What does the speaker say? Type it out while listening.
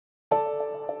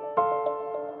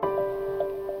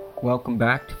Welcome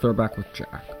back to Throwback with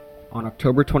Jack. On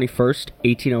October 21st,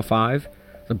 1805,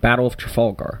 the Battle of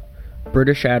Trafalgar,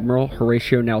 British Admiral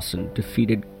Horatio Nelson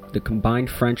defeated the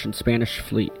combined French and Spanish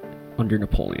fleet under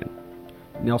Napoleon.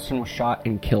 Nelson was shot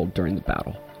and killed during the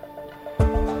battle.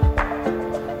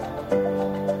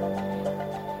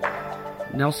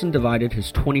 Nelson divided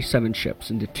his 27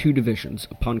 ships into two divisions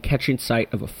upon catching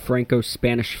sight of a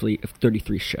Franco-Spanish fleet of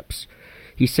 33 ships.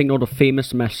 He signaled a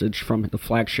famous message from the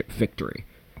flagship Victory.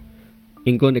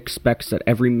 England expects that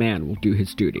every man will do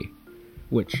his duty,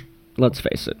 which, let's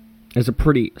face it, is a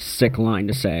pretty sick line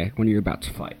to say when you're about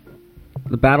to fight.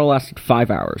 The battle lasted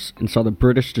 5 hours and saw the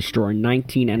British destroy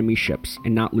 19 enemy ships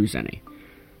and not lose any,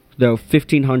 though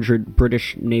 1,500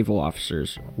 British naval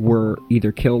officers were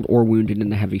either killed or wounded in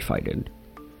the heavy fighting.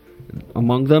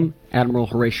 Among them, Admiral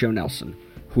Horatio Nelson,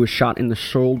 who was shot in the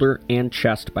shoulder and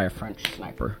chest by a French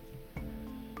sniper.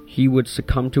 He would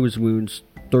succumb to his wounds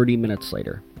 30 minutes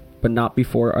later, but not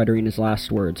before uttering his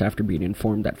last words after being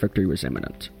informed that victory was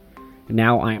imminent.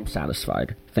 "Now I am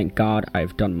satisfied. Thank God I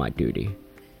have done my duty."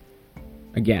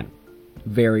 Again,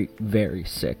 very, very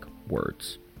sick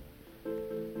words.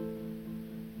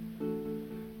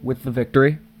 With the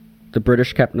victory, the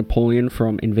British kept Napoleon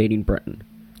from invading Britain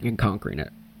and conquering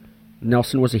it.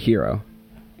 Nelson was a hero,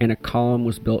 and a column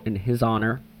was built in his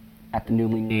honor at the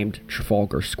newly named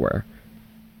Trafalgar Square.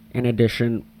 In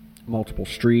addition, multiple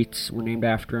streets were named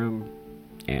after him,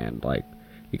 and,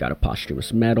 he got a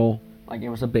posthumous medal. It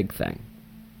was a big thing.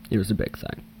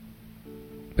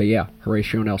 But yeah,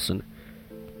 Horatio Nelson,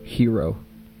 hero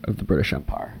of the British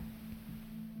Empire.